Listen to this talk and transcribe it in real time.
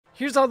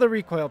Here's all the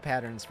recoil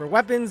patterns for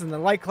weapons in the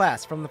light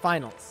class from the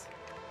finals.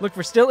 Look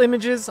for still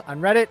images on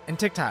Reddit and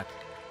TikTok.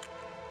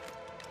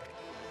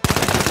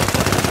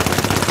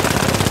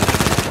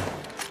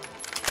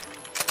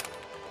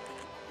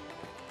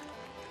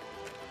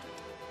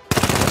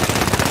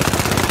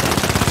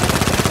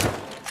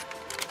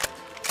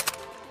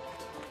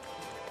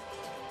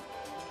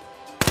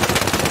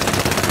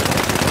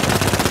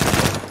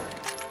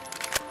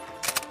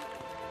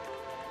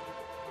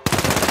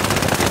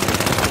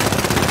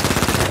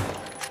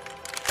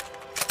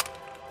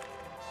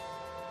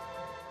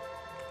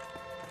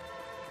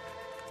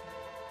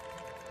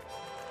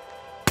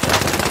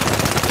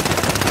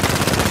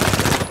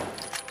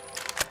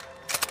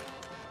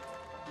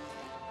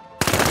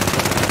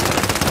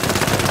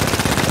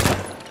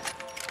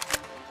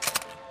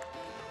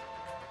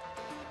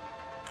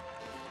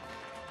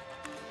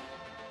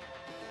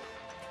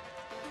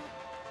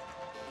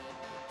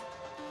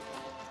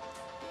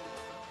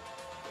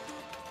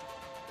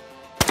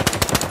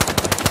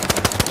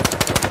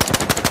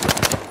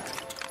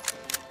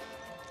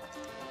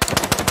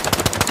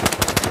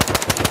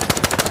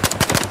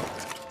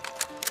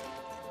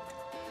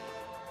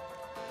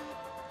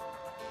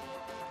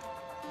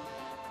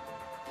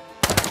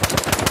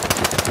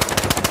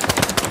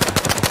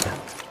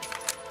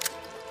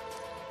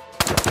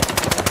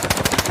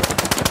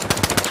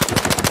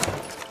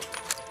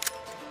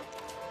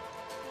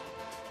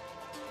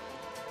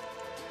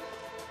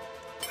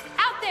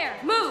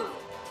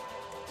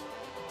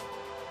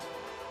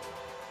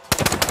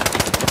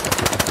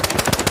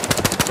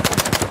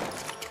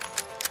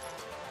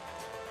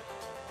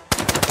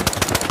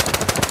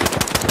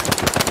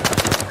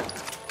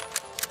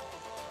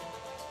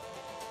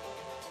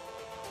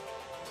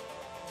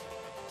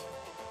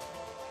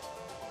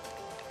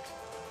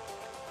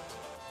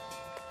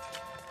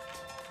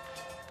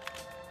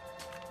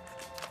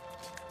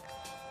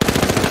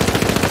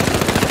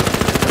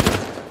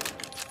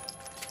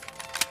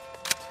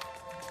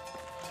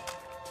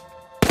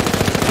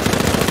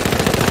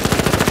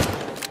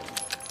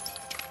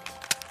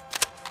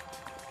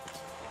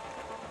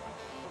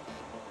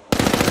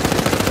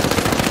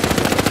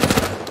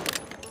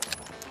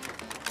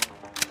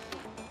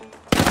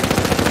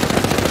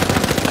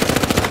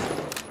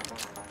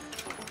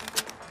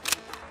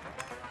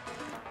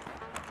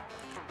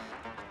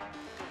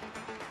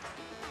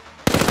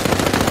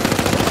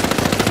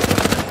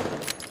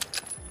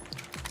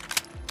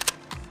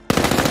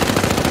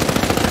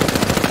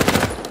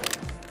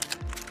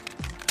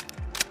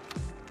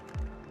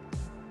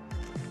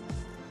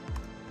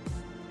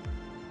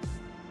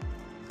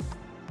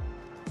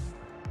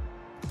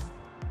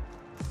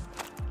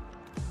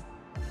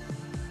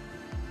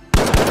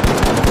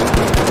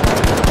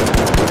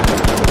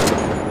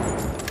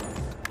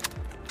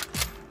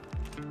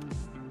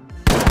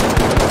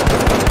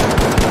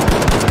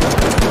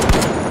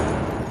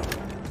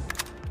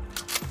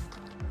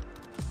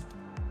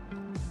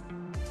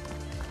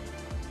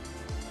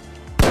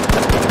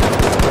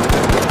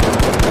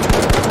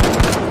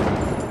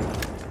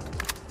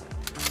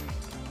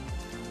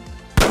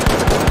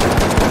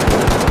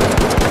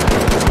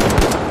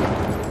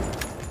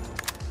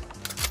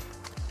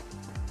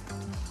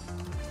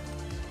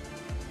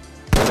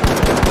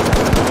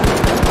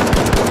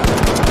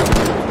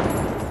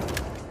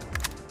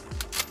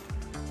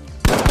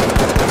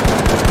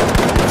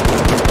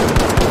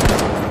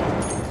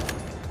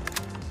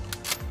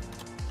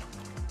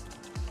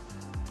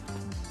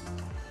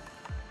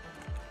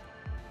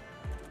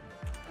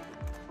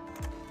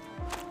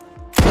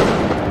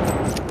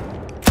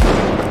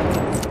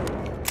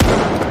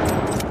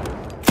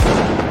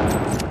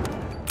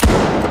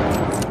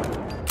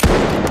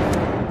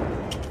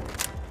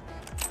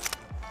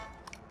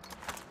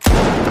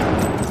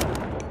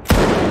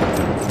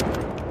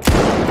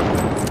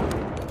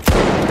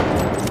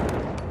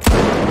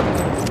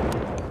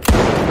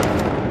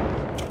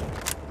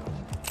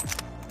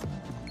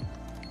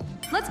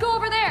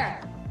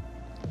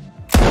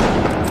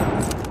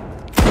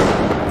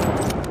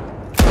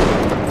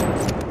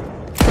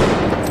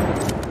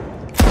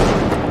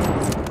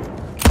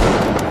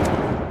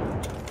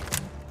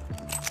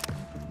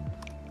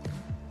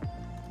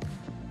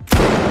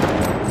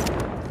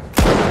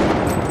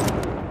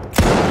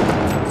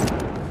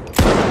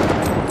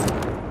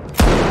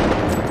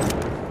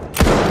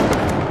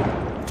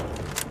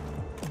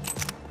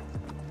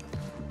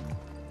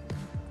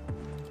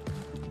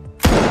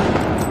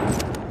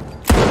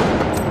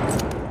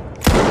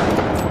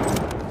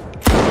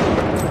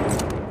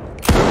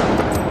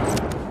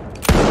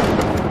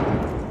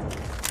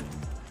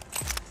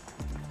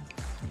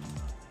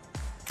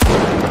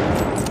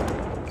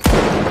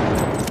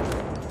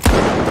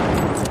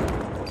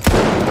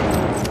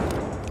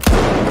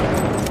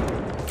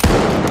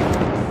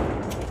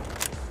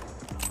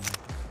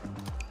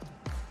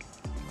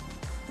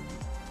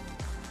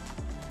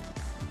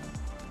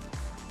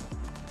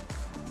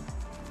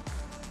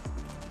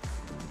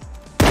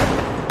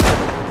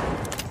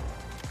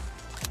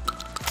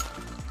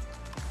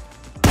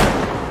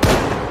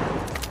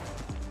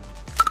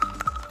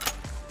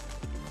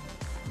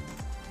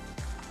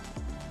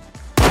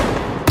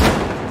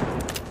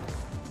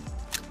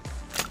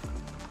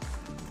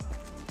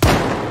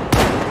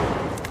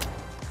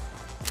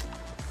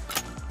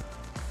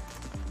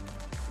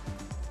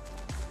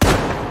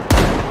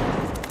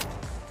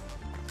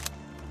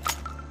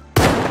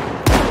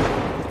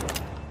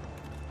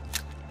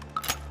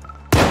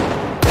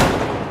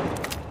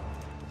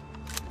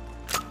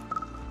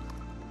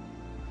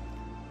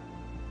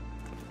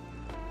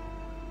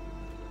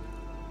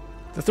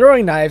 The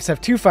throwing knives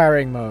have 2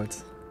 firing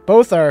modes.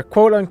 Both are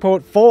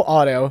quote-unquote full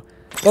auto.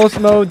 Both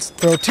modes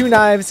throw 2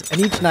 knives,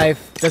 and each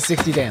knife does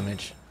 60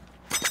 damage.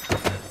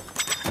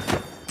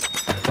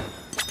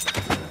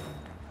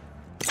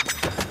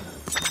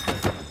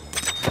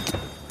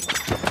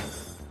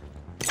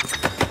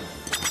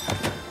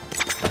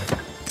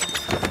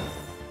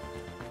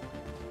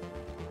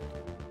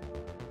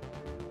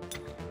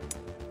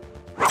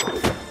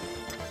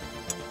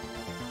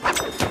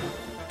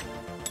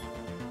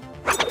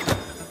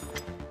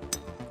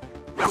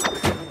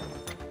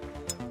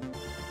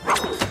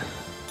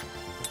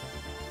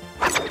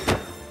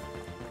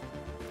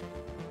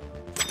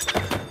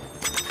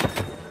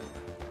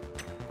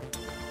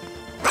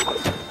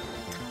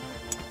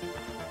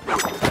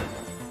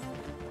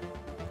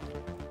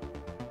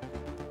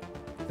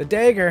 The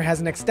dagger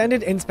has an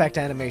extended inspect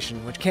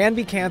animation, which can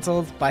be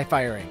cancelled by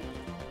firing.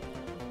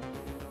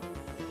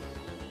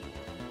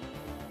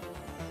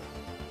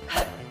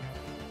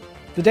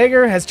 The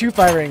dagger has 2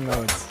 firing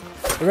modes.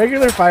 The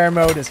regular fire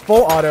mode is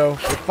full auto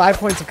with 5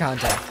 points of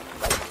contact.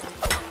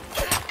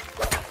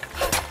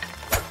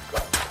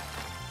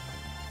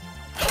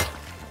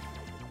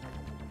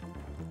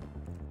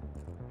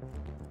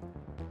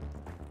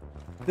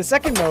 The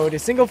second mode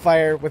is single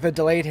fire with a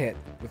delayed hit,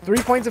 with 3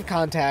 points of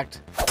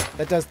contact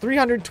that does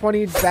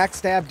 320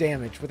 backstab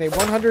damage with a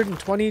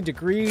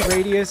 120-degree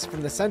radius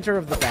from the center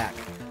of the back,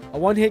 a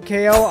 1-hit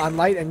KO on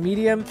light and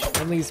medium,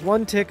 and leaves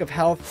 1 tick of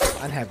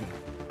health on heavy.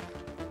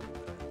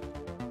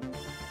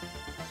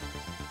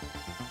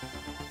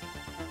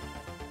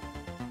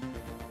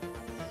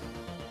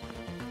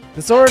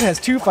 The sword has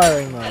 2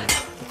 firing modes.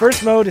 The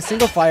first mode is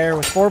single fire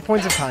with 4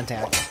 points of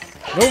contact.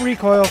 No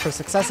recoil for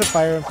successive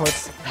fire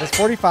inputs, and does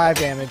 45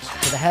 damage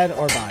to the head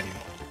or body.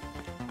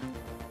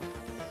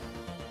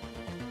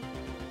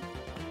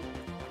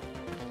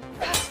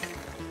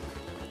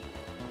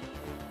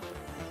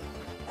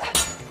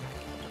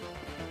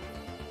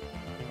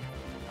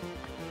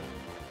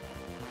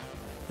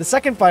 The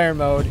second fire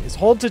mode is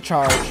hold to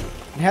charge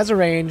and has a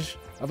range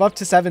of up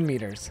to 7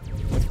 meters,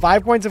 with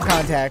 5 points of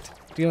contact,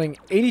 dealing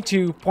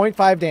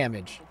 82.5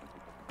 damage.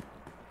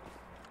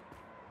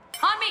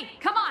 On me!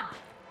 Come on!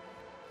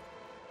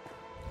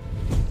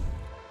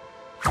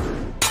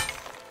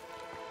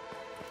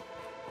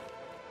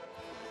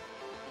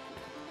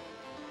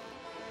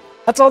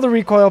 That's all the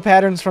recoil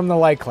patterns from the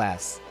light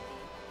class.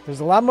 There's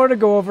a lot more to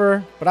go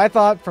over, but I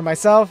thought, for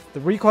myself,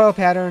 the recoil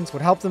patterns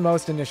would help the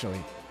most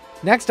initially.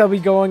 Next, I'll be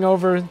going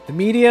over the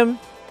medium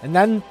and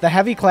then the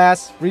heavy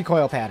class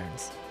recoil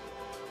patterns.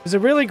 There's a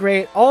really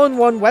great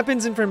all-in-one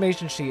weapons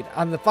information sheet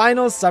on the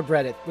Finals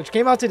subreddit, which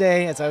came out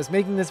today as I was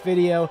making this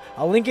video.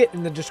 I'll link it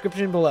in the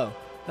description below.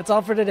 That's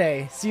all for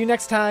today. See you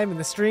next time in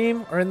the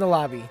stream or in the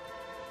lobby.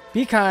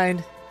 Be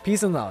kind,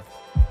 peace and love.